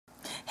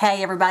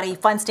Hey everybody,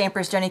 Fun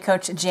Stampers Journey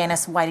Coach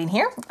Janice Whiting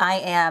here. I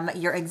am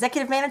your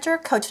Executive Manager,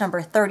 Coach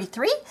number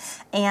 33,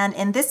 and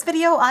in this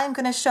video I'm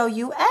going to show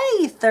you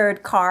a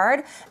third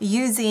card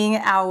using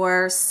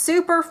our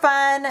super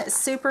fun,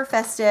 super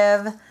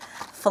festive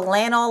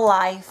Flannel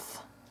Life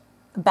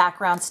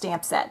background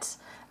stamp set.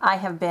 I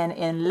have been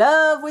in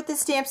love with this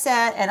stamp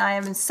set and I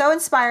am so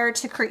inspired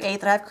to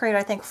create that I've created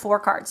I think 4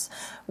 cards.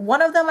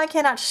 One of them I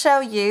cannot show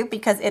you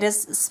because it is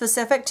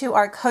specific to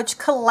our Coach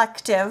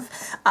Collective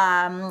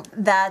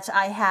that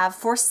I have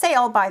for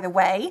sale, by the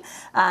way,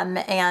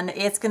 and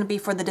it's going to be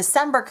for the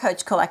December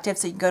Coach Collective.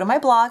 So you can go to my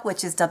blog,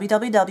 which is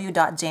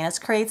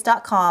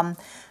www.janicecreates.com.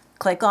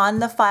 Click on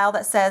the file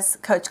that says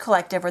Coach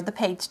Collective or the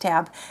page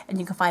tab,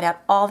 and you can find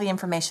out all the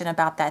information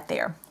about that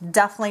there.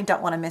 Definitely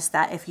don't want to miss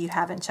that if you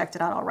haven't checked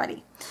it out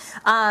already.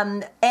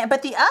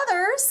 But the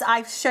others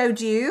I've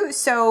showed you,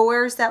 so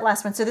where's that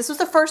last one? So this was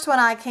the first one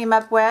I came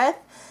up with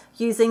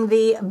using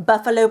the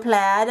Buffalo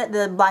Plaid,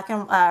 the black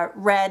and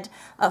red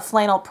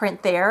flannel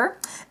print there.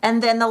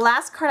 And then the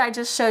last card I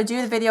just showed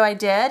you, the video I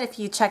did, if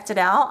you checked it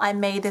out, I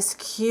made this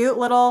cute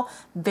little,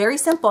 very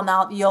simple.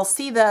 Now you'll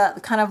see the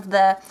kind of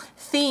the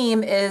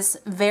theme is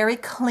very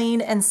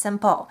clean and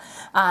simple,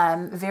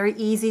 very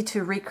easy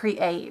to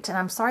recreate. And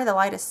I'm sorry the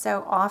light is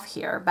so off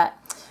here, but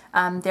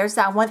there's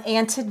that one.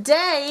 And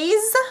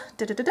today's,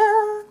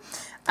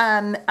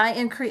 I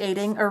am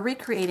creating or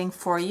recreating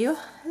for you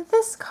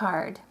this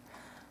card.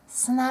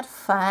 Isn't that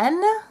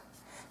fun?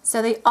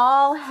 So they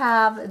all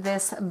have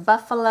this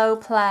Buffalo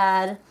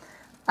Plaid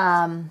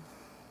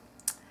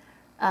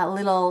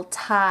little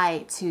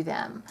tie to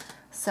them.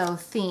 So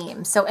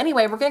theme. So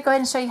anyway, we're going to go ahead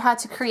and show you how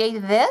to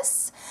create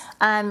this.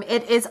 They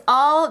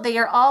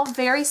are all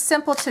very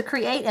simple to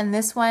create, and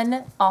this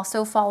one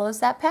also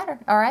follows that pattern.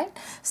 All right.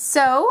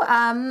 So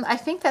I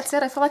think that's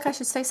it. I feel like I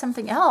should say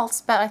something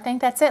else, but I think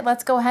that's it.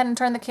 Let's go ahead and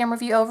turn the camera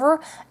view over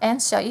and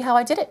show you how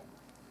I did it.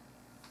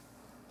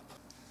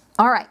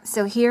 All right,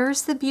 so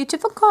here's the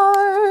beautiful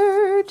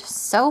card.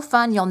 So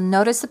fun. You'll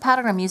notice the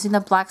pattern. I'm using the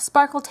black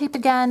sparkle tape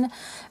again.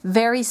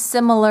 Very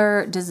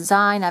similar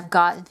design. I've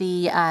got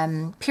the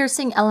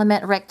piercing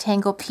element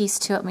rectangle piece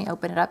to it. Let me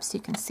open it up so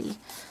you can see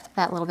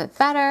that a little bit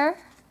better.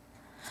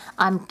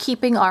 I'm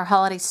keeping our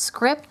holiday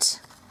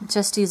script,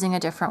 just using a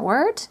different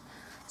word.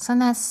 Isn't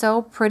that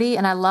so pretty?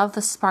 And I love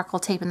the sparkle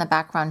tape in the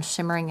background,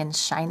 shimmering and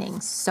shining.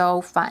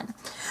 So fun.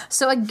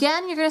 So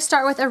again, you're going to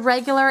start with a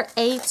regular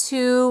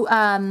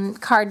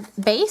A2 card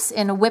base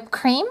in whipped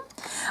cream.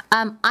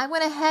 I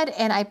went ahead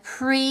and I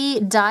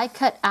pre-die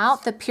cut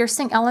out the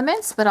piercing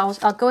elements, but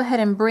I'll go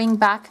ahead and bring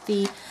back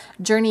the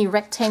Journey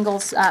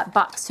Rectangles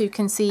box so you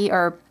can see,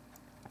 or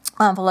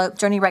envelope,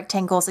 Journey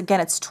Rectangles. Again,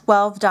 it's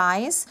 12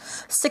 dies.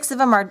 6 of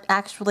them are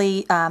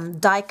actually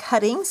die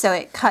cutting, so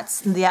it cuts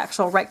the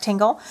actual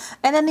rectangle.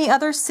 And then the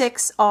other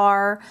 6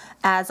 are,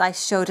 as I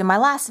showed in my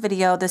last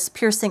video, this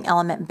piercing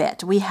element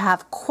bit. We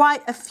have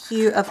quite a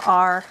few of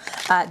our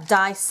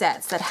die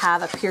sets that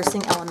have a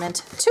piercing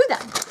element to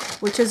them,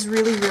 which is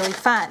really, really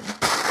fun.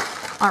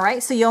 All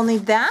right, so you'll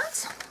need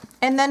that.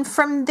 And then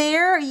from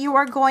there, you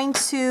are going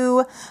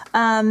to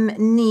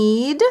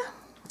need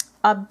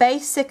a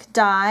basic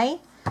die.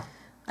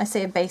 I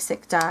say a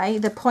basic die,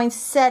 the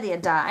Poinsettia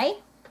die,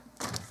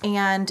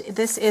 and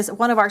this is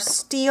one of our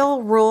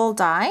steel rule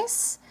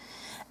dies,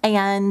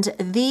 and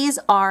these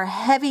are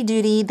heavy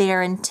duty. They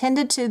are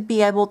intended to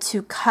be able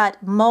to cut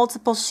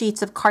multiple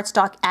sheets of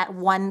cardstock at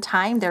one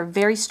time. They're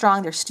very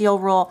strong, they're steel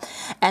rule,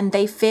 and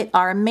they fit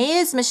our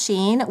Maze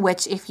machine,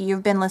 which if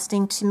you've been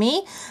listening to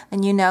me,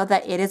 then you know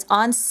that it is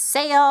on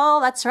sale.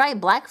 That's right,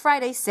 Black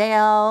Friday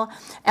sale.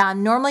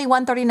 Normally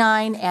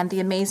 $139, and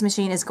the Maze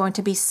machine is going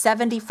to be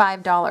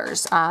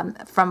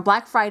 $75 from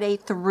Black Friday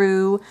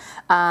through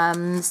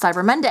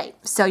Cyber Monday.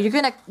 So you're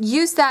going to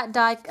use that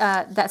die,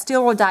 that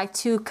steel rule die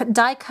to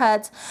die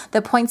cut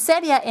the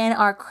Poinsettia in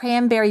our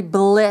Cranberry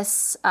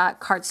Bliss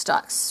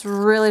cardstocks.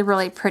 Really,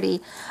 really pretty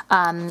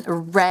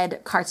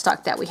red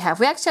cardstock that we have.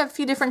 We actually have a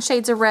few different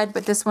shades of red,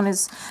 but this one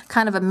is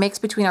kind of a mix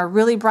between our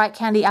really bright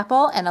candy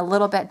apple and a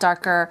little bit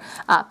darker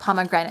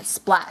pomegranate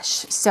splash.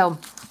 So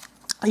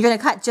you're going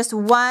to cut just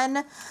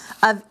one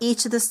of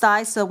each of the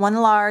size, so one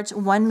large,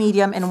 one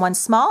medium, and one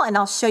small, and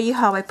I'll show you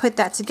how I put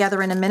that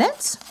together in a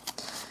minute.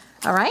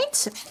 All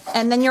right,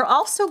 and then you're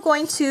also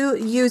going to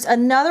use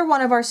another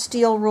one of our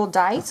steel rule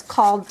dies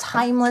called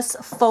Timeless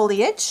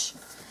Foliage,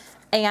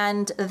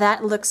 and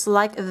that looks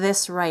like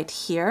this right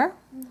here.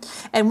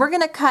 And we're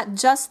going to cut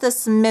just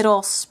this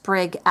middle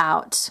sprig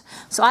out.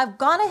 So I've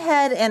gone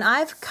ahead and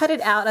I've cut it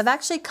out. I've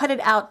actually cut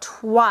it out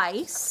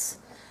twice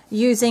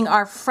using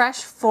our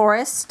Fresh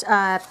Forest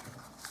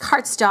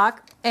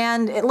cardstock.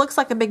 And it looks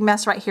like a big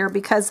mess right here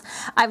because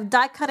I've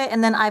die cut it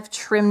and then I've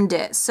trimmed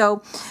it.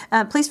 So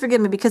please forgive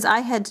me because I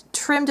had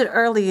trimmed it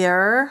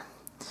earlier.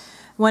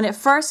 When it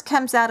first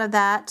comes out of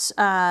that,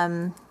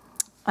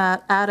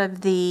 out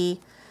of the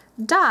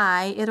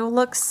die, it'll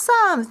look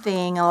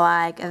something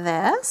like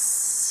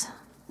this.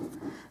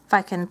 If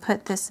I can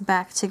put this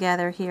back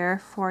together here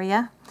for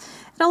you.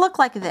 It'll look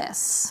like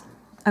this.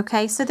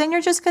 Okay, so then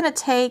you're just going to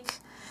take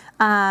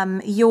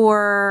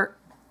your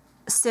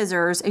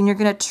scissors and you're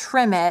going to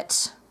trim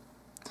it,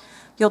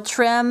 you'll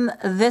trim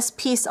this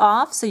piece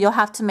off. So you'll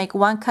have to make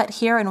one cut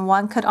here and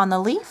one cut on the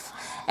leaf.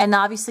 And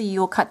obviously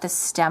you'll cut the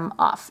stem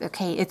off,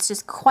 okay? It's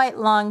just quite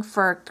long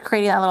for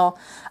creating that little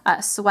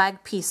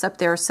swag piece up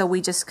there, so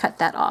we just cut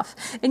that off.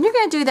 And you're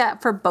gonna do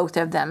that for both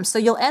of them. So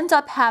you'll end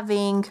up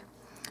having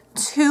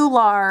 2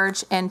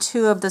 large and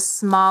 2 of the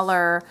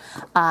smaller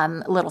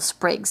little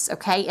sprigs,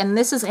 okay? And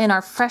this is in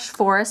our Fresh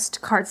Forest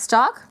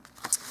cardstock.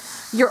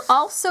 You're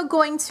also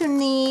going to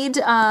need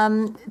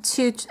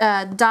to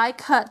die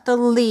cut the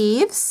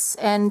leaves,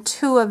 and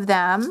 2 of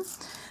them.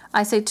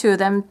 I say 2 of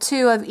them,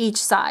 2 of each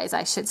size,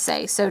 I should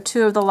say. So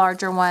 2 of the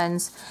larger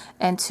ones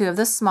and 2 of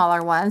the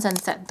smaller ones,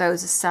 and set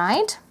those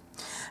aside.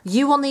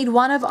 You will need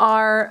 1 of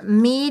our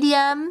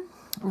medium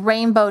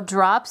rainbow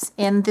drops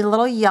in the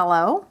little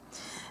yellow.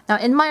 Now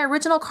in my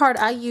original card,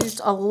 I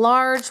used a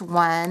large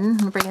one.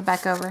 Let me bring it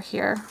back over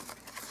here.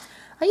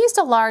 I used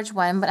a large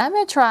one, but I'm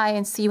going to try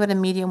and see what a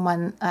medium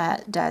one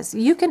does.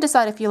 You can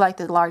decide if you like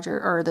the larger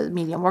or the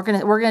medium. We're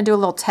gonna do a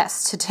little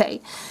test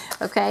today,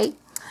 okay?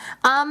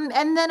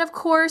 And then of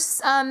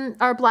course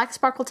our black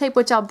sparkle tape,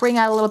 which I'll bring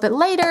out a little bit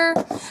later,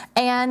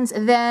 and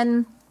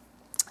then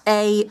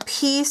a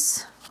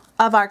piece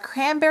of our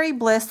Cranberry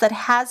Bliss that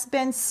has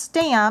been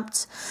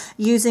stamped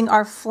using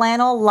our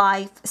Flannel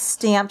Life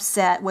stamp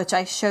set, which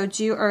I showed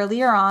you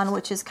earlier on,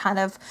 which is kind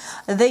of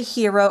the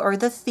hero or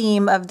the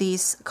theme of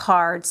these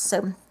cards.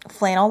 So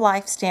Flannel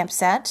Life stamp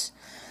set.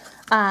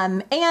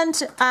 I'm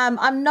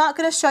not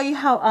going to show you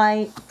how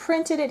I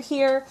printed it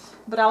here,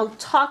 but I'll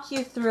talk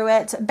you through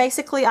it.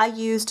 Basically, I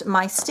used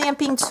my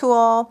stamping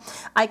tool.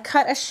 I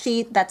cut a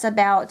sheet that's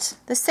about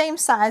the same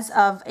size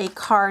of a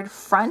card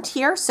front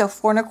here, so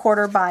 4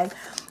 1/4 by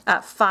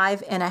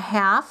 5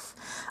 1/2.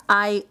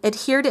 I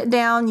adhered it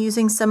down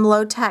using some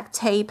low tack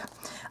tape.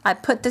 I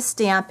put the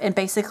stamp, and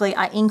basically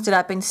I inked it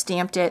up and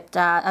stamped it,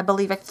 I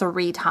believe like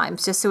 3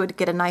 times, just so it would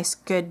get a nice,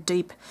 good,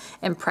 deep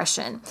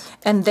impression.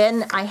 And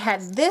then I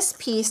had this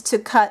piece to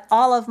cut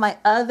all of my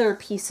other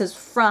pieces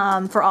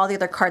from for all the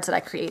other cards that I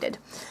created.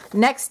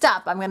 Next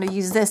up, I'm going to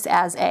use this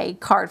as a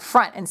card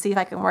front and see if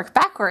I can work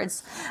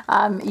backwards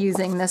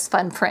using this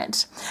fun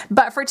print.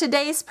 But for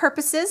today's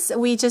purposes,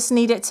 we just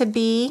need it to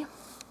be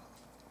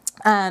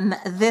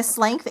this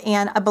length,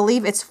 and I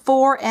believe it's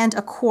 4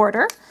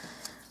 1/4.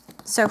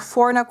 So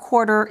 4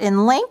 1/4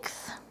 in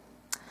length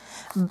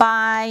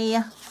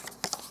by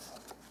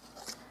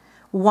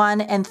 1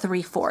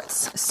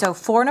 3/4. So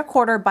 4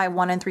 1/4 by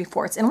 1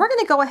 3/4. And we're going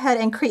to go ahead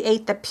and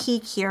create the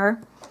peak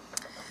here.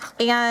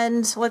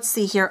 And let's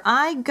see here.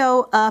 I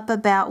go up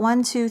about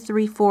 1, 2,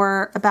 3,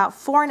 4, about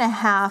 4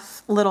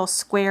 1/2 little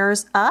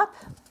squares up.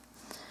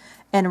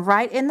 And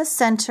right in the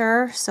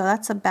center, so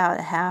that's about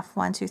a half,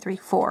 1, 2, 3,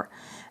 4.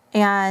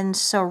 And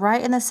so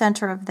right in the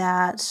center of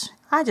that,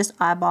 I just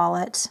eyeball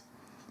it.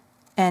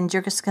 And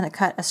you're just going to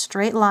cut a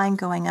straight line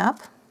going up,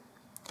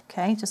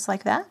 okay, just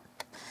like that.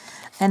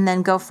 And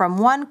then go from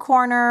one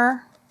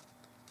corner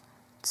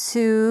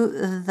to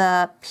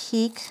the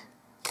peak.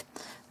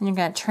 And you're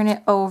going to turn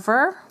it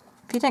over.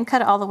 If you didn't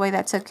cut it all the way,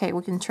 that's okay.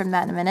 We can trim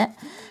that in a minute.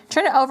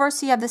 Turn it over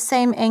so you have the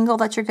same angle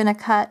that you're going to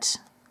cut.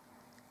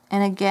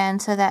 And again,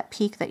 to that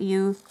peak that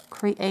you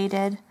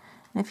created.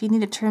 And if you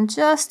need to trim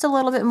just a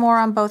little bit more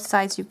on both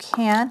sides, you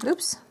can.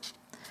 Oops.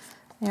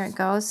 There it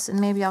goes. And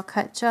maybe I'll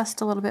cut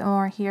just a little bit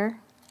more here.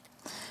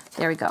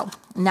 There we go.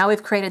 Now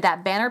we've created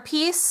that banner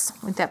piece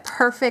with that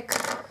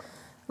perfect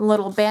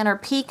little banner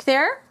peak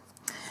there.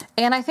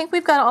 And I think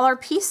we've got all our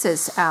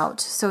pieces out.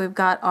 So we've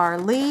got our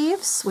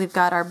leaves, we've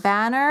got our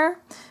banner,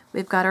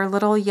 we've got our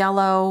little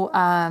yellow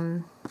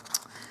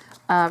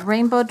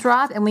rainbow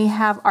drop, and we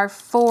have our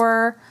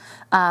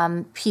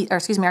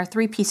our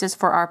 3 pieces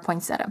for our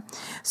poinsettia.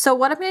 So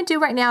what I'm going to do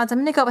right now is I'm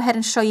going to go ahead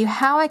and show you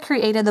how I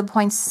created the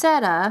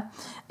poinsettia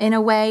in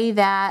a way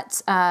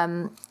that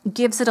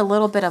gives it a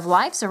little bit of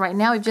life. So right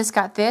now we've just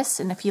got this,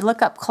 and if you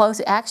look up close,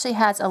 it actually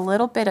has a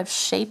little bit of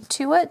shape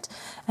to it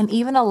and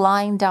even a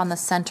line down the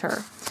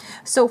center.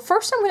 So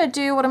first what I'm going to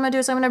do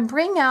is I'm going to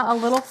bring out a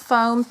little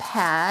foam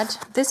pad.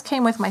 This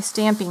came with my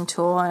stamping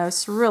tool, and it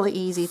was really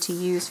easy to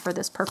use for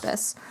this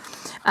purpose.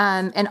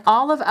 And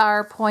all of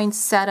our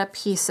poinsettia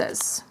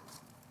pieces.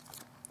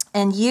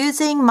 And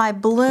using my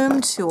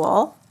bloom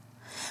tool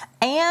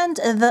and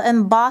the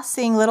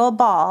embossing little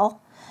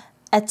ball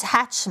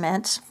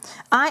attachment,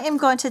 I am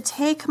going to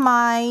take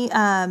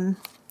my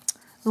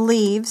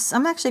leaves.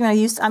 I'm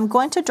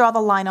going to draw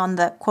the line on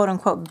the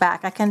quote-unquote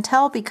back. I can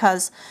tell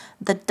because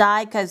the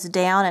die goes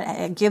down and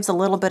it gives a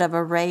little bit of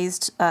a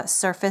raised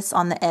surface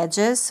on the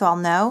edges, so I'll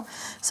know.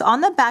 So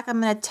on the back,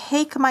 I'm going to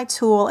take my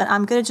tool and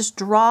I'm going to just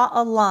draw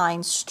a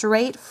line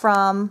straight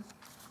from,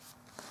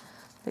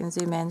 I can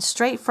zoom in,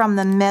 straight from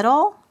the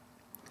middle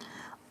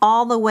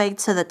all the way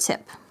to the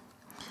tip.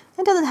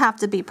 It doesn't have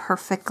to be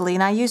perfectly,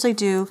 and I usually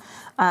do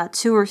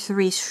 2 or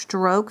 3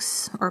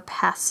 strokes or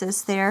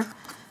passes there,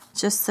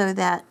 just so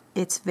that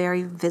it's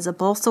very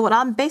visible. So what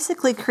I'm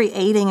basically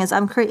creating is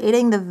I'm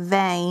creating the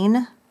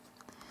vein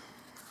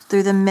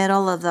through the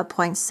middle of the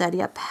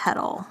poinsettia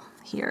petal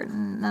here.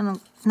 And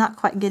not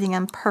quite getting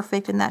them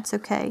perfect, and that's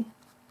okay.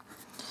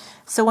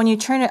 So when you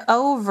turn it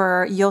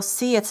over, you'll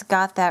see it's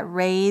got that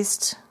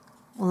raised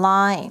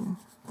line.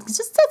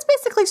 It's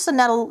basically just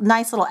a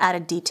nice little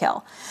added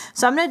detail.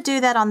 So I'm going to do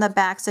that on the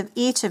backs of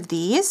each of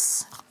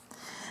these.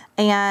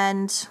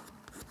 And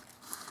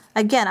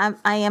again,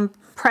 I am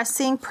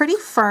pressing pretty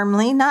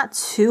firmly, not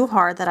too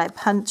hard that I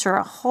puncture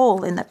a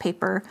hole in the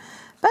paper,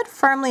 but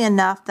firmly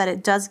enough that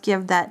it does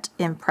give that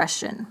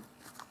impression.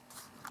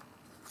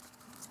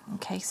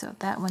 Okay, so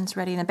that one's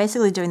ready. And I'm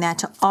basically doing that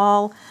to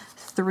all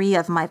 3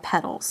 of my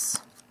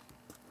petals.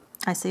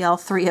 I say all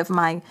 3 of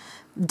my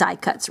die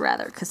cuts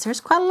rather, because there's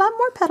quite a lot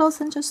more petals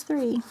than just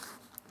 3.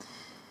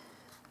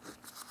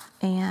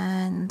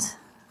 And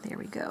there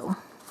we go.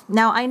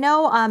 Now I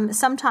know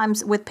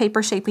sometimes with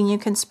paper shaping you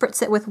can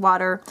spritz it with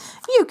water.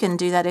 You can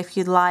do that if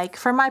you'd like.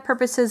 For my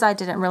purposes, I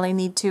didn't really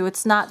need to.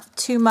 It's not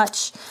too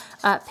much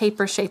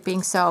paper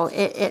shaping, so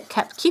it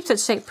keeps it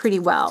shaped pretty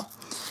well.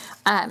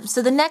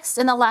 So the next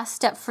and the last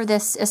step for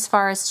this as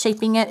far as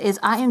shaping it is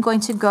I am going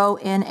to go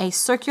in a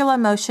circular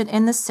motion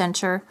in the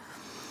center.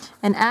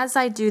 And as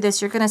I do this,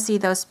 you're going to see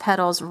those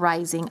petals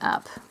rising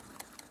up.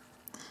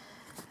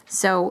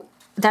 So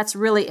that's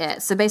really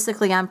it. So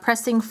basically I'm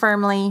pressing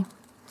firmly,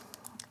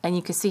 and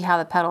you can see how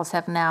the petals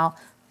have now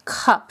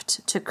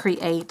cupped to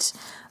create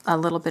a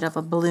little bit of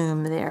a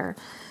bloom there.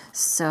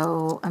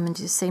 So I'm going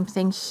to do the same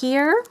thing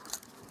here,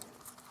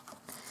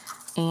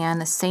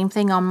 and the same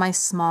thing on my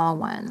small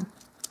one.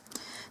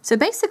 So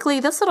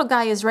basically, this little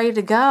guy is ready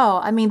to go.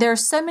 I mean, there are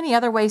so many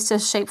other ways to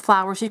shape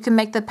flowers. You can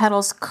make the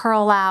petals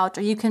curl out,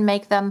 or you can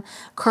make them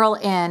curl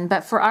in.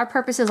 But for our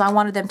purposes, I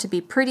wanted them to be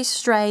pretty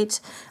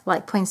straight,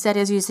 like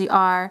poinsettias usually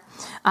are.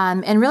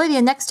 And really,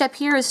 the next step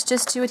here is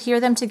just to adhere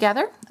them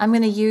together. I'm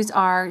going to use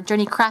our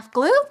Journey Craft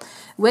Glue,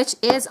 which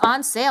is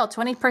on sale,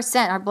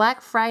 20%, our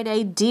Black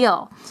Friday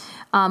deal.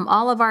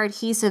 All of our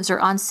adhesives are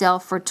on sale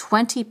for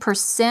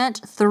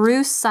 20%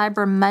 through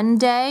Cyber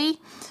Monday.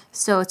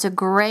 So it's a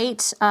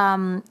great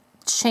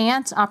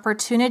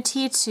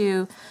opportunity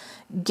to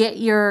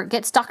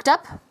get stocked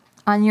up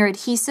on your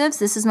adhesives.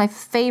 This is my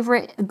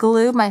favorite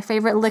glue, my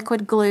favorite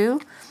liquid glue.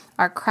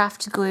 Our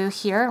craft glue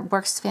here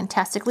works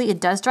fantastically. It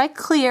does dry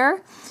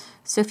clear.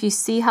 So if you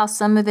see how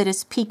some of it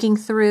is peeking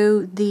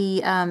through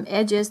the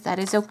edges, that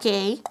is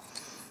okay.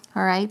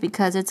 All right,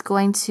 because it's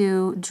going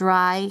to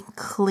dry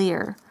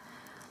clear.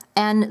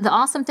 And the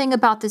awesome thing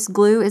about this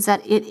glue is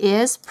that it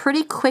is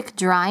pretty quick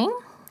drying,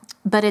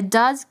 but it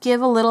does give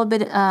a little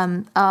bit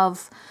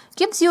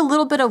gives you a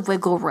little bit of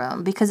wiggle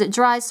room because it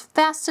dries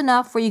fast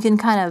enough where you can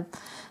kind of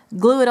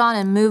glue it on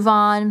and move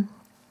on,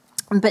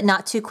 but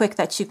not too quick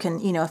that you can,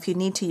 if you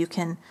need to, you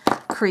can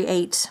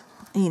create,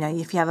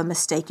 if you have a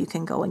mistake, you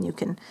can go and you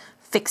can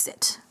fix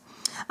it.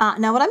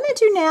 Now what I'm going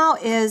to do now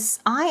is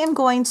I am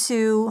going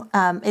to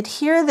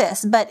adhere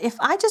this, but if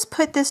I just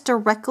put this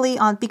directly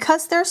on,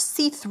 because they're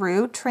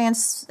see-through,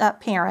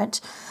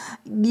 transparent,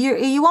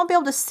 you won't be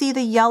able to see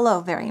the yellow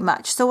very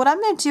much. So what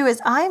I'm going to do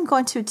is I am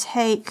going to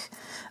take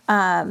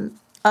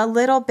a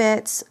little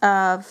bit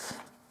of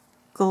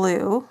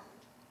glue,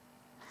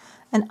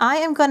 and I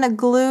am going to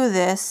glue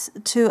this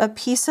to a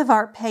piece of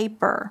our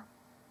paper.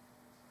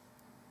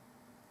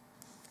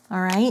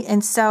 All right,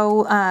 and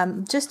so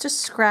just a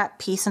scrap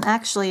piece, and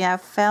actually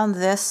I've found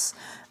this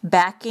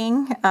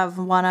backing of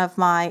one of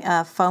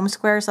my foam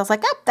squares. I was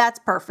like, oh, that's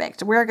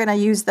perfect. We're going to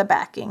use the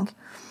backing.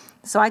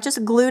 So I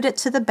just glued it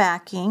to the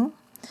backing,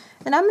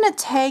 and I'm going to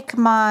take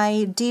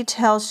my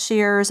detail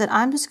shears and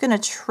I'm just going to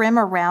trim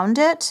around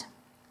it.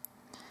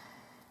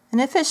 And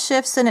if it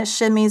shifts and it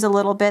shimmies a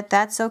little bit,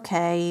 that's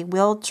okay.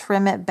 We'll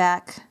trim it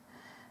back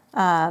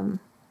as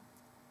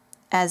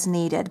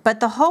needed. But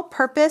the whole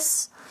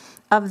purpose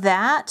of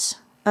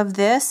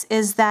this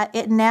is that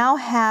it now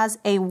has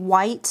a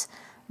white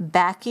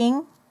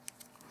backing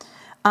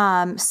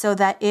so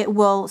that it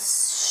will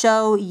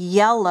show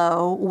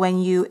yellow when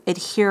you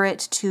adhere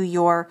it to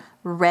your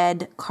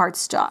red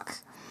cardstock,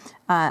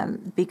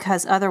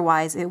 because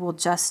otherwise it will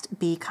just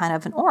be kind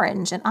of an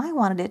orange, and I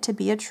wanted it to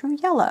be a true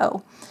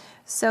yellow.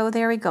 So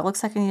there we go.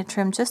 Looks like I need to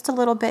trim just a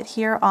little bit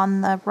here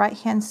on the right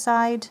hand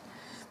side,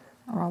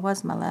 or it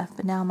was my left,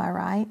 but now my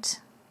right.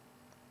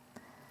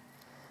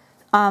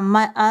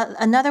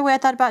 Another way I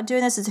thought about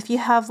doing this is if you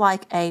have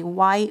like a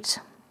white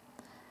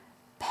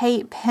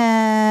paint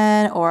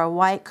pen or a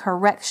white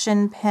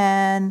correction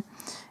pen,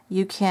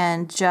 you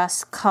can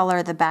just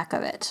color the back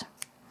of it.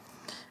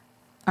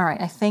 All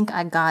right, I think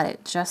I got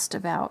it just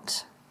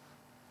about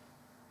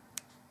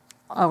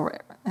over,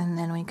 and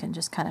then we can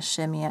just kind of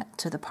shimmy it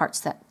to the parts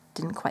that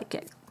didn't quite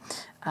get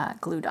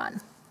glued on.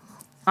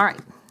 All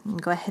right,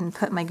 go ahead and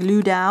put my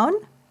glue down.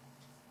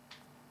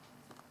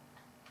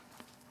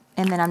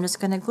 And then I'm just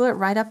going to glue it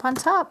right up on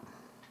top.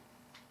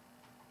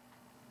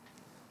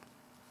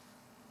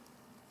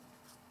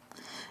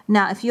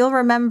 Now, if you'll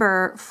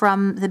remember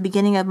from the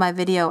beginning of my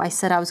video, I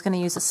said I was going to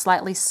use a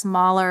slightly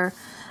smaller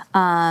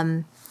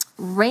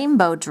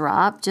rainbow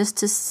drop just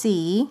to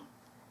see.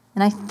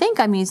 And I think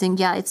I'm using,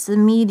 yeah, it's the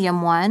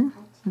medium one.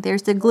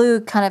 There's the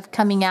glue kind of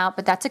coming out,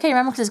 but that's okay.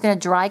 Remember, because it's going to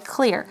dry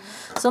clear.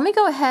 So let me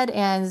go ahead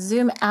and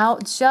zoom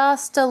out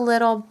just a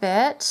little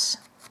bit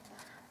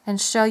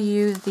and show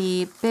you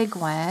the big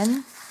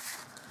one.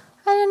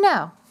 I don't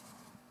know.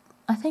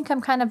 I think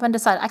I'm kind of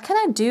undecided. I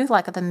kind of do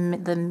like the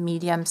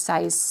medium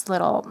size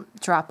little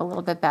drop a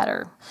little bit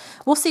better.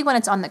 We'll see when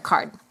it's on the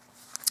card.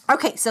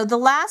 Okay, so the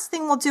last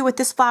thing we'll do with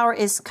this flower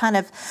is kind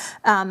of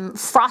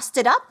frost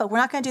it up, but we're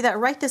not going to do that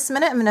right this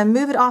minute. I'm going to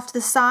move it off to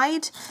the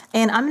side,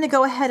 and I'm going to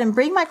go ahead and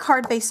bring my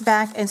card base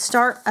back and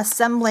start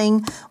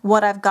assembling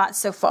what I've got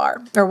so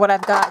far, or what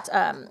I've got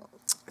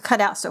cut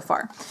out so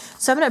far.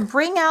 So I'm going to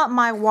bring out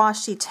my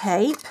washi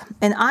tape,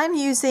 and I'm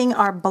using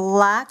our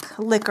black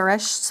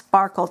licorice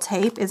sparkle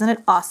tape. Isn't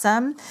it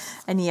awesome?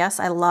 And yes,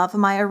 I love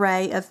my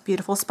array of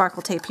beautiful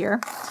sparkle tape here.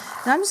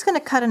 And I'm just going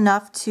to cut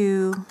enough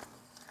to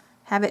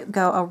have it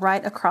go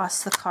right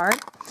across the card.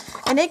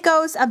 And it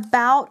goes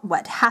about,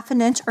 what, ½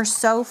 an inch or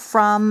so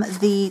from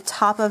the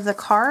top of the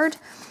card.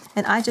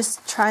 And I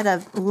just try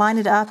to line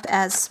it up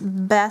as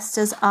best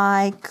as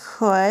I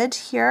could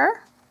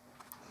here.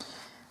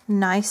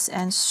 Nice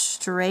and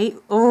straight.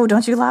 Oh,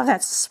 don't you love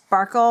that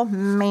sparkle?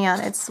 Man,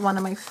 it's one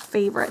of my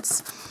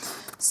favorites.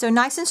 So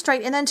nice and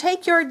straight. And then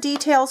take your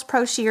Details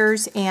Pro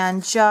Shears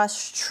and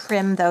just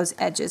trim those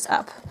edges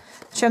up.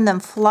 Trim them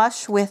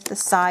flush with the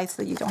sides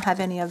so you don't have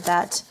any of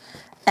that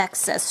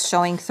excess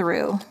showing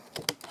through.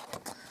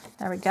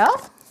 There we go.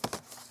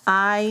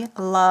 I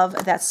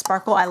love that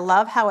sparkle. I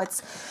love how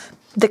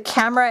the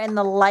camera and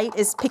the light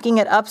is picking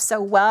it up so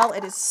well.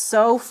 It is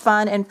so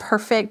fun and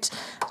perfect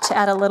to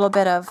add a little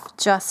bit of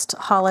just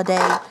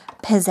holiday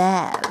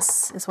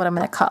pizzazz is what I'm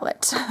going to call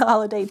it.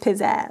 Holiday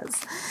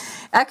pizzazz.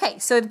 Okay,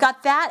 so we've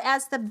got that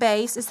as the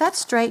base. Is that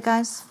straight,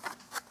 guys?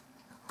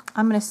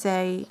 I'm going to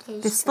say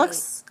this straight.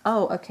 Looks...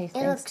 Oh, okay, thanks.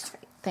 It looks straight.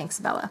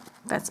 Thanks, Bella.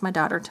 That's my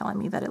daughter telling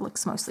me that it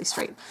looks mostly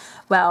straight.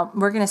 Well,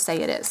 we're going to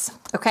say it is,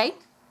 okay?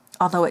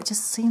 Although it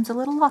just seems a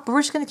little off, but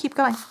we're just going to keep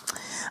going.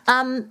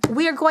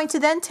 We are going to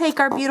then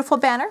take our beautiful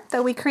banner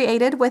that we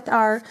created with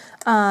our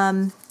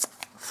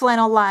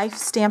Flannel Life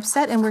stamp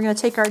set, and we're going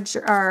to take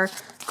our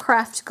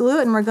craft glue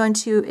and we're going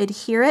to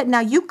adhere it. Now,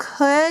 you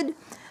could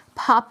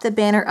pop the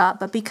banner up,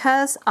 but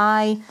because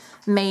I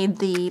made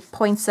the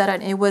poinsettia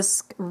and it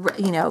was,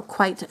 you know,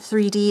 quite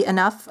 3D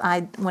enough,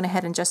 I went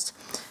ahead and just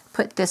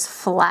put this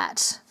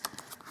flat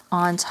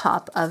on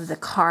top of the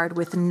card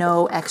with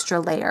no extra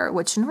layer,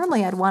 which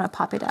normally I'd want to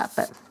pop it up,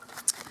 but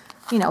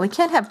you know, we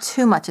can't have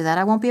too much of that.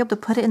 I won't be able to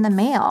put it in the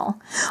mail.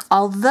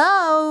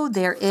 Although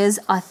there is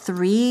a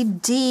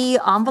 3D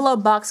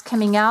envelope box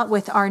coming out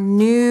with our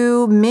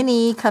new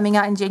mini coming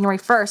out in January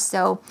 1st.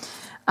 So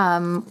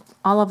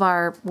all of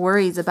our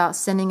worries about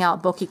sending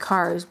out bulky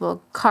cards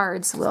will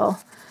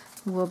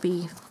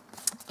be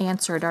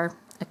answered. A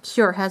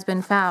cure has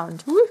been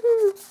found.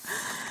 Woohoo!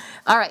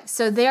 All right,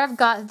 so there I've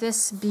got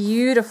this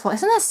beautiful,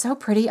 isn't that so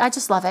pretty? I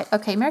just love it.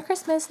 Okay, Merry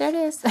Christmas, there it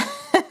is.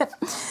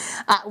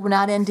 We're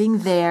not ending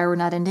there, we're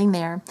not ending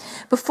there.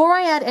 Before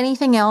I add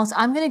anything else,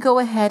 I'm gonna go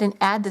ahead and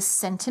add the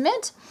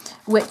sentiment,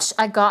 which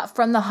I got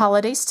from the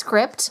holiday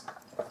script.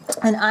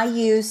 And I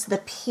use the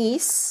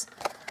piece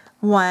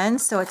one,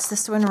 so it's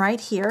this one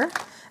right here.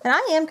 And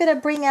I am gonna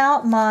bring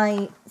out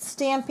my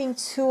stamping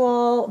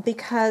tool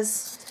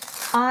because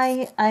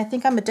I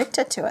think I'm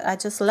addicted to it. I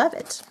just love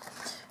it.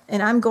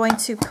 And I'm going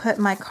to put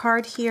my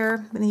card here.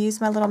 I'm going to use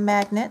my little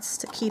magnets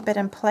to keep it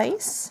in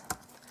place.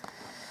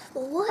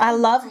 What? I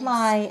love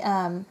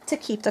my, to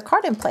keep the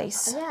card in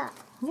place. Yeah.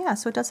 Yeah,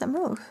 so it doesn't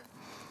move.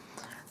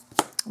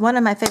 One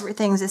of my favorite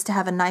things is to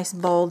have a nice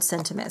bold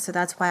sentiment. So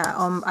that's why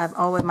I've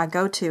always, my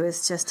go-to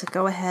is just to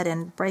go ahead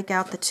and break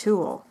out the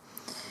tool.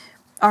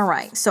 All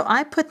right, so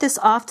I put this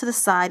off to the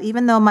side.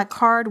 Even though my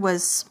card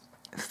was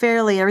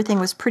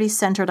everything was pretty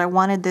centered, I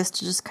wanted this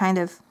to just kind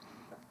of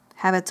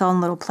have its own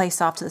little place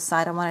off to the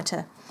side. I wanted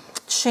to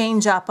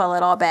change up a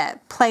little bit,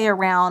 play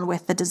around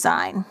with the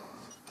design.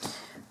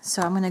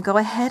 So I'm going to go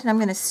ahead and I'm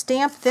going to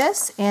stamp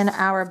this in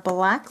our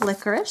black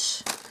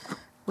licorice,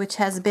 which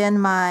has been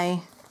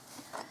my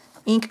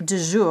ink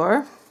du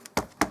jour.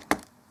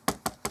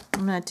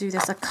 I'm going to do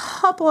this a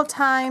couple of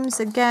times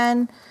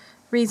again.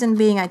 Reason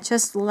being, I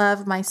just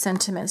love my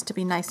sentiments to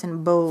be nice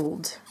and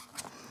bold.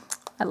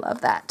 I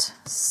love that.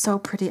 So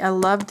pretty. I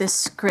love this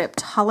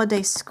script,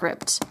 holiday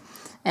script.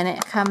 And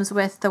it comes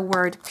with the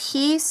word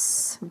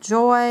peace,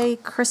 joy,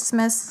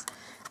 Christmas,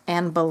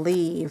 and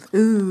believe.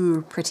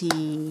 Ooh,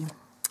 pretty.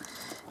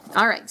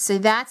 All right, so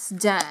that's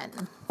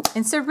done.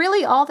 And so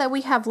really all that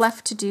we have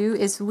left to do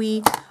is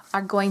we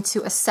are going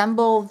to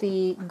assemble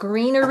the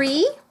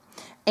greenery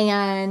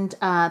and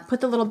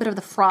put the little bit of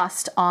the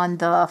frost on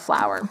the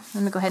flower. I'm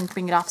going to go ahead and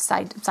bring it off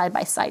side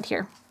by side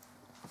here.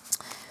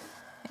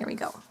 There we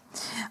go.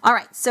 All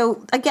right,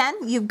 so again,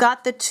 you've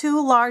got the 2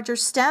 larger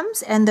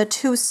stems and the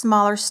 2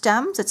 smaller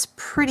stems. It's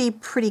pretty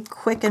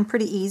quick and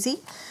pretty easy.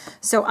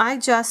 So I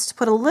just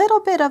put a little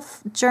bit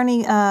of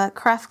Journey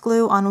craft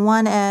glue on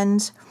one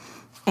end,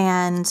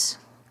 and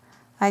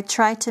I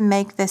tried to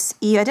make this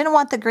I didn't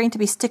want the green to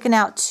be sticking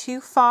out too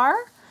far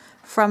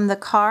from the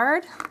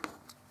card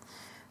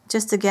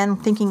Just again,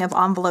 thinking of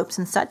envelopes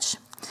and such.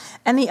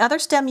 And the other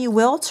stem you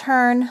will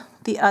turn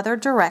the other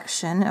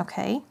direction,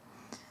 okay?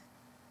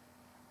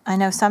 I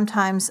know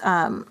sometimes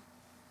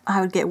I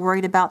would get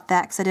worried about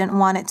that because I didn't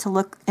want it to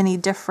look any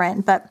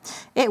different,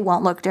 but it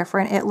won't look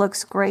different. It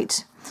looks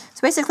great.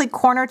 So basically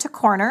corner to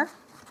corner.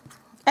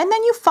 And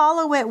then you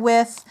follow it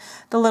with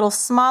the little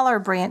smaller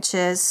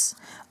branches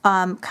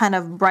kind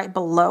of right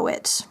below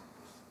it.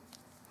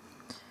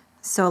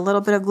 So a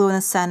little bit of glue in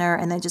the center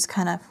and then just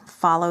kind of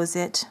follows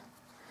it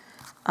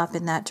up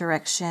in that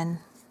direction.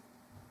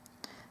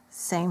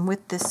 Same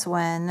with this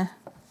one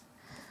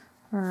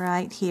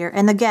right here.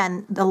 And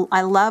again,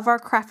 I love our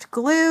craft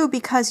glue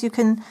because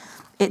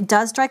it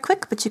does dry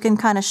quick, but you can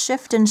kind of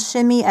shift and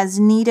shimmy as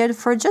needed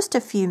for just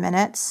a few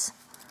minutes.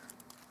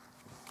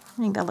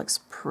 I think that looks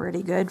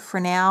pretty good for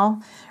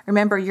now.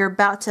 Remember, you're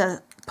about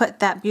to put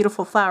that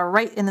beautiful flower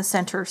right in the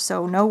center,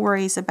 so no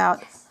worries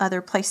about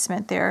other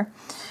placement there.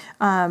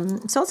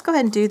 So let's go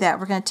ahead and do that.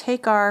 We're going to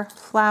take our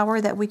flower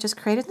that we just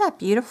created. Isn't that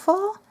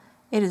beautiful?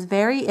 It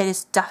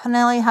is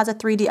definitely has a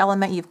 3D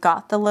element. You've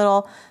got the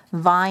little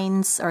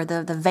vines, or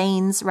the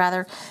veins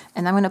rather,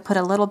 and I'm going to put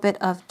a little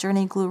bit of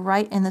Journey glue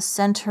right in the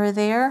center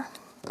there,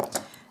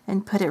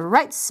 and put it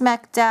right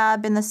smack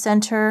dab in the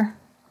center.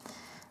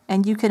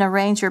 And you can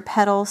arrange your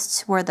petals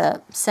to where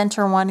the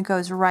center one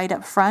goes right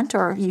up front,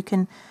 or you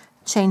can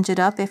change it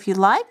up if you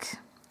like.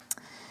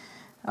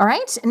 All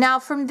right, now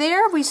from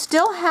there we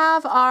still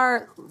have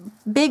our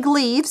big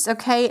leaves,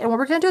 okay? And what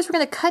we're going to do is we're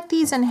going to cut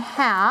these in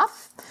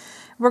half.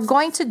 We're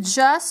going to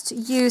just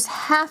use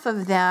half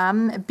of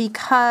them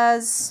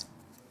because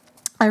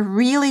I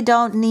really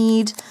don't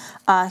need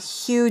a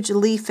huge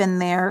leaf in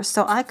there.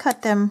 So I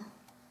cut them.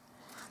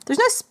 There's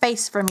no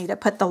space for me to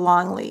put the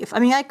long leaf. I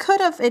mean, I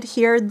could have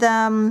adhered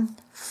them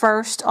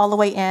first all the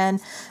way in,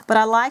 but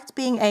I liked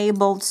being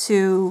able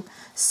to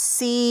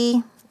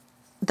see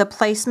the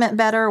placement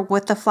better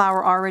with the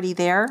flower already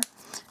there.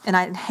 And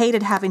I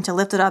hated having to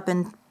lift it up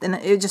and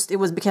it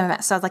was becoming a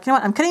mess. So I was like, you know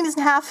what, I'm cutting this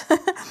in half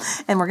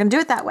and we're gonna do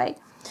it that way.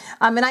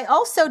 And I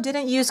also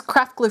didn't use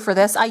craft glue for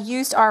this. I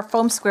used our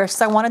foam squares,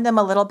 so I wanted them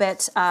a little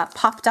bit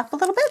popped up a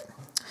little bit.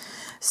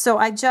 So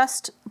I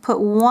just put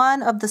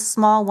one of the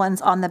small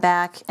ones on the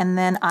back and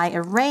then I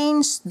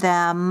arranged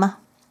them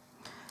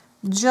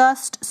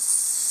just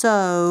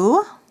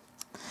so.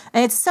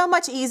 And it's so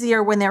much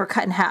easier when they were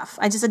cut in half.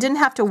 I didn't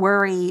have to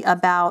worry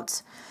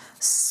about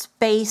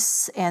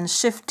space and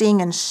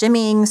shifting and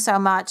shimmying so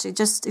much. It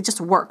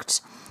just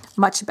worked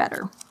much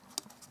better.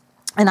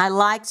 And I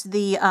liked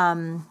the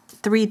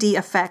 3D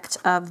effect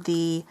of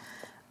the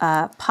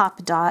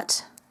pop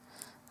dot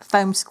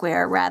foam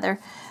square rather.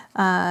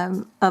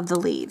 Of the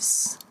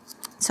leaves.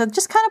 So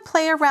just kind of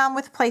play around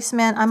with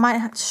placement. I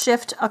might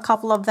shift a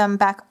couple of them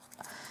back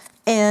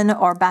in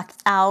or back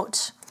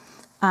out.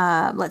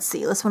 Let's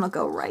see, this one will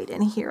go right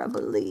in here, I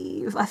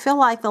believe. I feel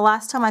like the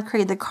last time I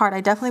created the card, I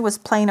definitely was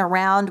playing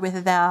around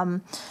with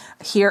them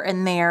here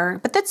and there.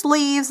 But that's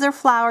leaves, they're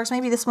flowers.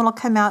 Maybe this one will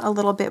come out a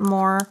little bit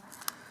more.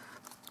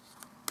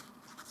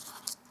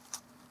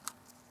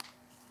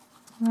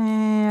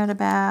 And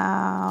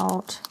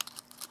about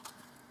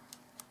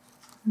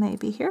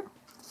maybe here.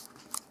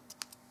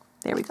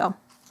 There we go.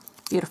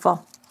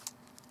 Beautiful.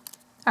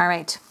 All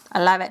right. I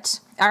love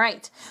it. All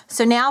right.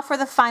 So now for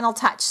the final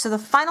touch. So the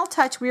final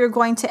touch, we are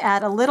going to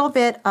add a little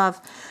bit of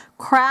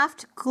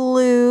craft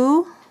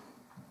glue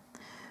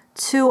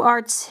to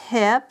our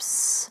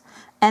tips.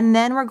 And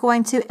then we're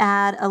going to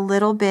add a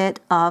little bit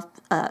of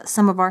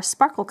some of our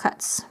sparkle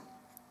cuts.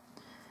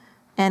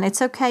 And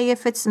it's okay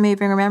if it's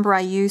moving. Remember,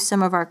 I used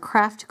some of our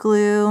craft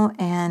glue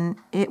and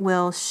it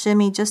will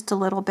shimmy just a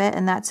little bit,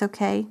 and that's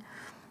okay.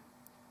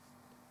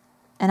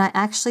 And I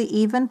actually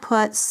even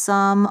put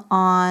some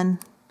on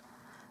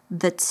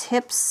the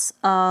tips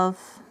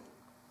of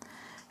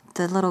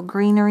the little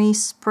greenery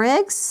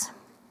sprigs.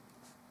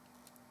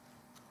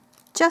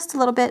 Just a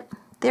little bit.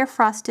 They're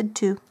frosted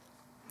too.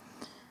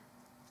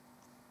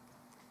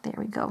 There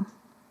we go.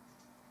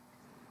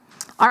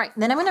 All right,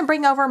 then I'm going to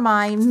bring over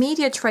my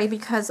media tray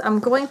because I'm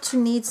going to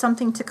need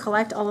something to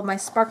collect all of my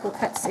sparkle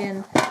cuts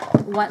in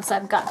once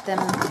I've got them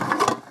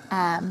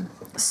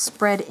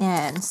spread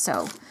in. So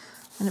I'm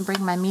going to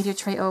bring my media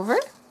tray over. I'm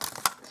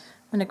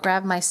going to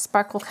grab my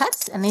sparkle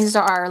cuts, and these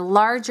are our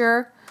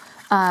larger,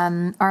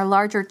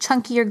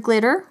 chunkier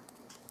glitter.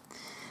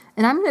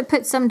 And I'm going to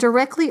put some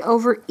directly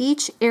over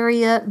each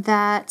area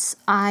that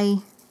I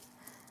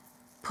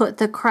put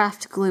the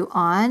craft glue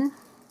on.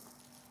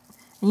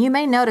 And you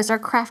may notice our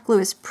craft glue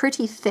is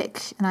pretty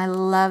thick, and I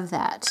love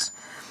that.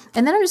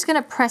 And then I'm just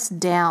going to press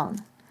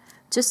down,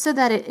 just so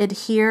that it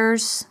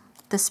adheres,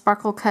 the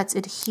sparkle cuts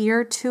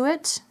adhere to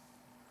it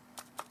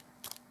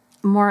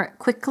more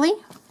quickly.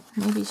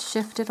 Maybe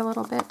shift it a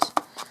little bit.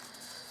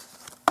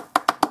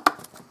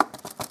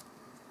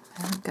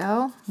 There we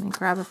go. Let me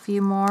grab a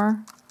few more.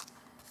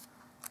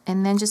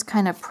 And then just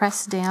kind of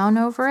press down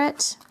over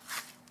it.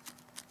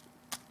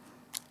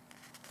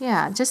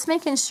 Yeah, just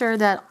making sure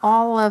that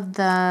all of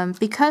them,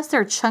 because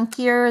they're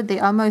chunkier, they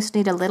almost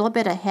need a little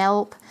bit of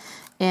help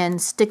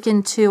and stick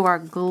into our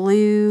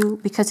glue,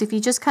 because if you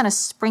just kind of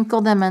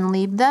sprinkle them and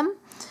leave them,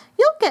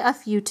 you'll get a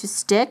few to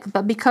stick,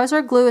 but because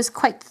our glue is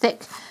quite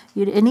thick,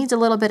 it needs a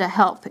little bit of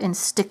help in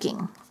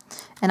sticking.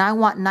 And I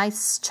want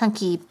nice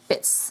chunky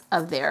bits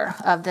of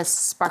this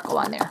sparkle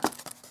on there.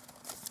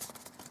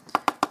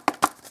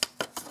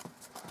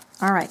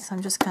 All right, so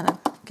I'm just kind of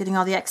getting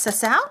all the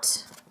excess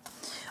out.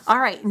 All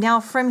right, now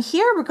from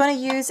here we're going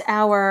to use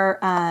our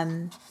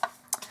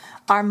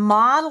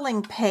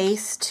modeling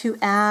paste to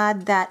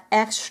add that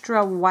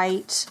extra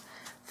white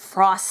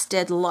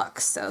frosted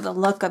look. So the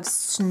look of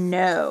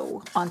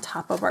snow on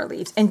top of our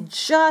leaves, and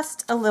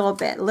just a little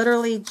bit,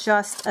 literally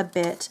just a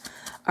bit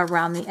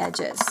around the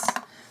edges.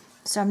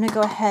 So I'm going to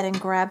go ahead and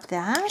grab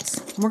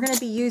that. We're going to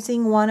be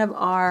using one of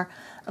our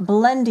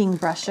blending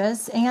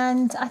brushes,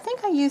 and I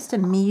think I used a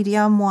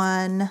medium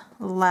one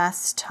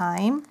last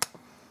time.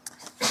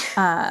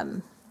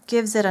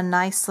 Gives it a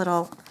nice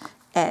little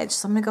edge.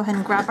 So I'm going to go ahead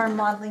and grab our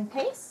modeling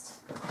paste.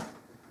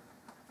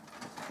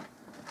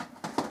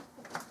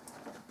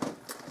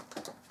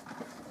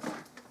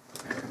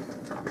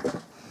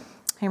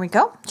 Here we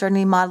go,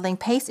 Journey modeling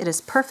paste. It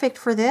is perfect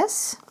for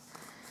this.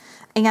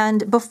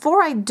 And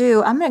before I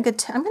do, I'm going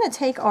to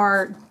take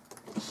our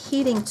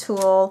heating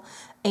tool,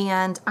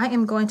 and I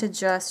am going to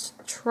just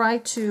try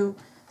to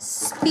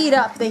speed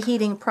up the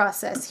heating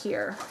process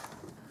here.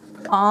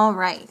 All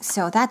right,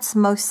 so that's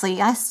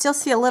mostly, I still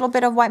see a little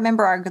bit of white.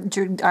 Remember,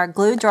 our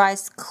glue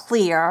dries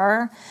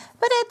clear,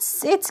 but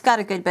it's got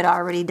a good bit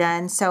already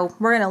done. So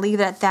we're going to leave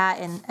it at that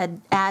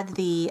and add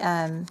the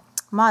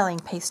modeling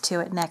paste to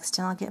it next.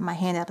 And I'll get my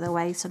hand out of the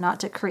way so not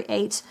to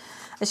create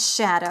a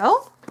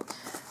shadow.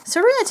 So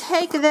we're going to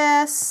take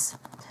this,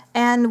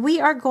 and we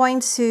are going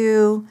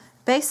to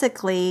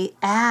basically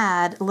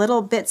add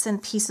little bits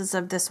and pieces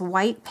of this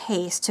white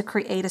paste to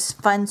create a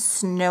fun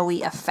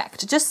snowy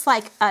effect, just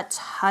like a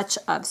touch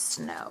of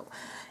snow,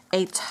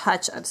 a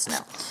touch of snow.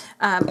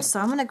 So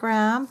I'm going to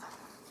grab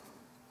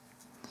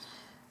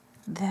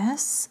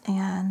this,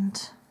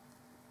 and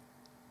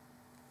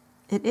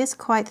it is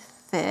quite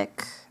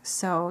thick,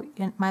 so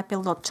it might be a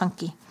little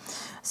chunky.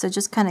 So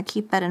just kind of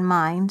keep that in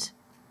mind.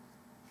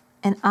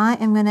 And I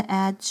am going to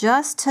add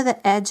just to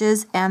the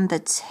edges and the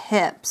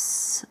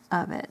tips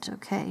of it,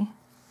 okay?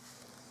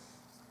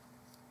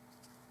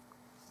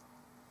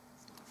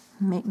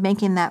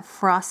 Making that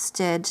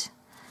frosted,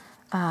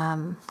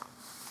 I'm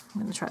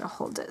going to try to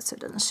hold it so it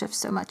doesn't shift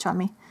so much on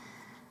me.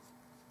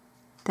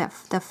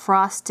 The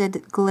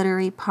frosted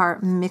glittery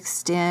part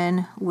mixed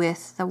in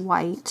with the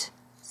white.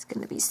 It's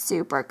going to be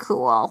super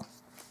cool.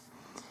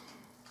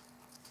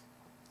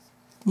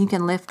 You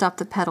can lift up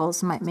the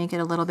petals, might make it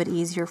a little bit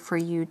easier for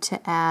you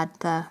to add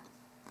the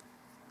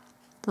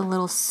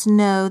little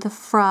snow, the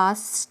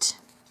frost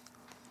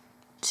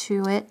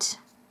to it.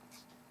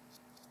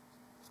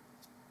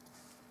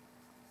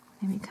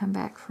 Maybe come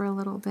back for a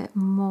little bit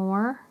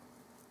more.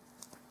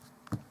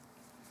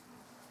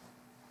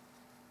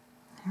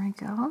 There we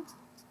go.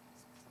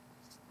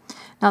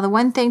 Now the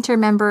one thing to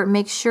remember,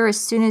 make sure as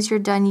soon as you're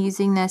done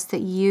using this that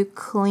you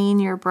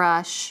clean your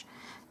brush,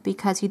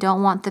 because you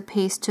don't want the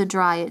paste to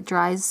dry. It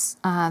dries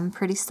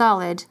pretty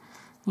solid.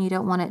 You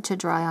don't want it to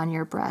dry on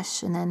your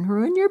brush and then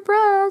ruin your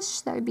brush.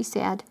 That would be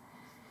sad.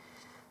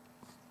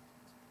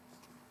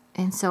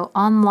 And so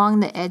along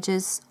the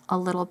edges a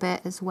little bit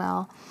as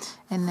well.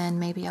 And then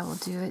maybe I will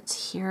do it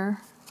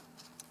here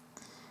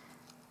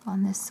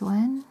on this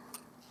one.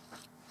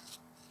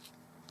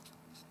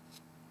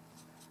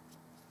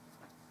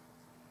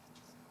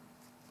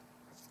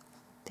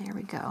 There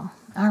we go.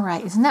 All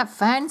right, isn't that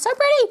fun? So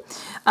pretty.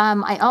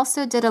 I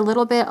also did a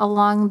little bit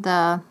along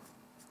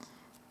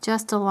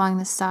just along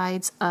the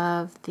sides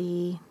of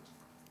the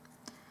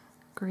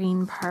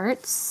green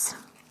parts.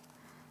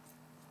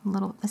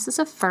 This is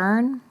a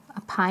fern,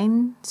 a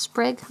pine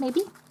sprig,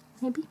 maybe.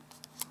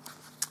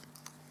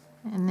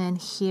 And then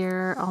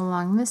here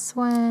along this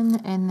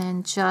one, and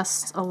then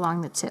just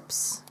along the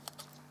tips.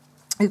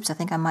 Oops, I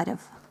think I might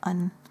have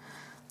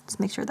Let's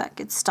make sure that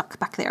gets stuck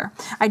back there.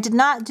 I did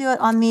not do it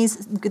on these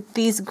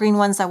green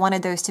ones. I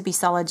wanted those to be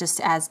solid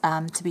just as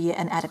to be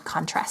an added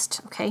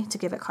contrast, okay, to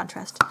give it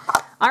contrast.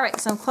 All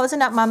right, so I'm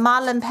closing up my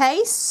modeling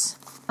paste.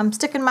 I'm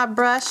sticking my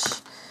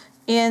brush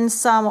in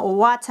some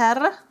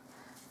water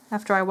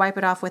after I wipe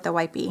it off with a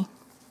wipey.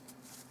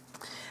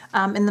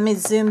 And let me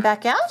zoom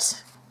back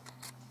out.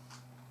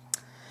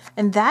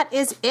 And that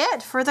is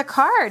it for the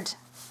card.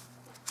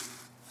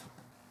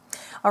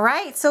 All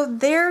right, so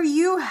there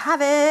you have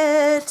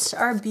it,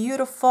 our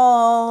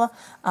beautiful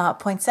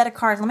poinsettia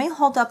card. Let me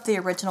hold up the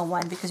original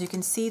one because you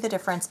can see the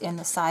difference in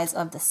the size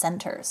of the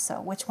centers. So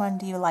which one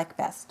do you like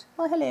best?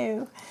 Well,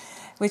 hello.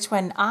 Which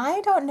one? I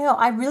don't know.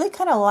 I really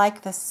kind of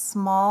like the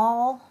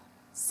small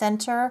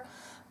center,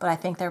 but I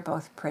think they're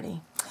both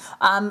pretty.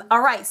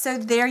 All right, so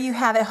there you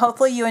have it.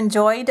 Hopefully you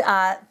enjoyed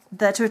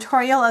the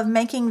tutorial of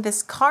making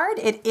this card.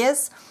 It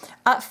is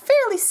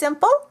fairly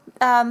simple.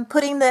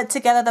 Putting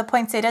together the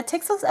poinsettia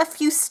takes a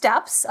few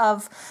steps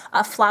of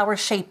flower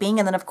shaping,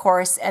 and then of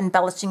course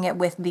embellishing it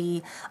with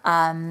the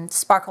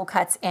sparkle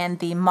cuts and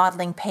the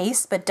modeling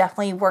paste, but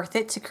definitely worth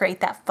it to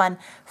create that fun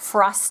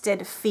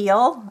frosted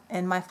feel.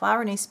 And my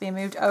flower needs to be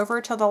moved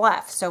over to the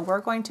left, so we're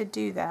going to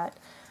do that,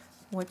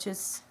 which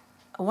is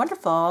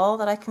wonderful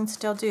that I can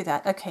still do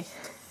that. Okay.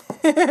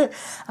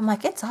 I'm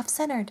like, it's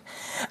off-centered.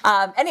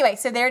 Anyway,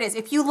 so there it is.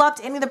 If you loved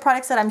any of the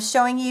products that I'm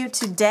showing you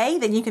today,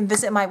 then you can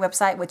visit my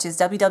website, which is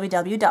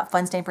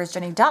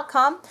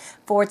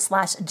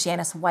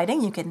www.funstamplersjourney.com/Janice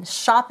Whiting. You can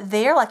shop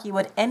there like you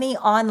would any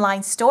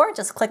online store.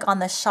 Just click on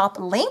the shop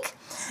link.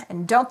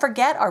 And don't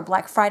forget our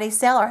Black Friday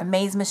sale. Our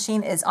Amaze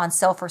machine is on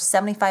sale for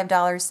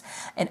 $75,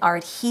 and our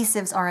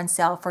adhesives are on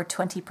sale for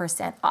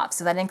 20% off.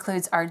 So that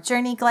includes our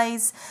Journey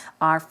Glaze,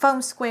 our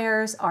foam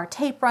squares, our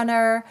tape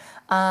runner,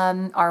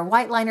 our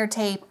white liner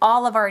tape,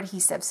 all of our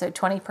adhesives, so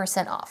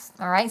 20% off.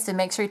 All right, so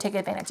make sure you take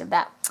advantage of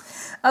that.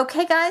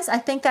 Okay, guys, I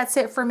think that's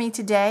it for me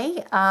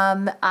today.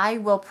 I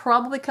will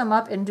probably come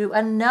up and do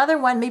another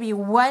one, maybe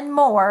one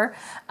more,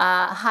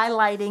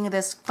 highlighting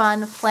this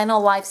fun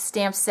Flannel Life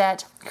stamp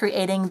set,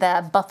 creating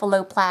the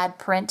Buffalo Plaid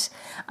print.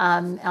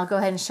 I'll go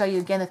ahead and show you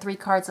again the 3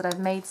 cards that I've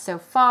made so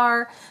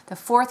far. The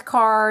 4th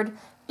card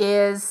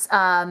is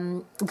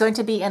going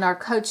to be in our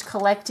Coach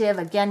Collective.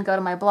 Again, go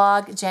to my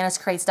blog,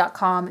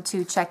 janicecreates.com,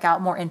 to check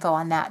out more info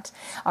on that.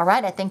 All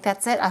right, I think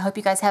that's it. I hope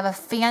you guys have a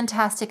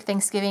fantastic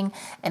Thanksgiving,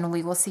 and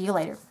we will see you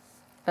later.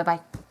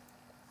 Bye-bye.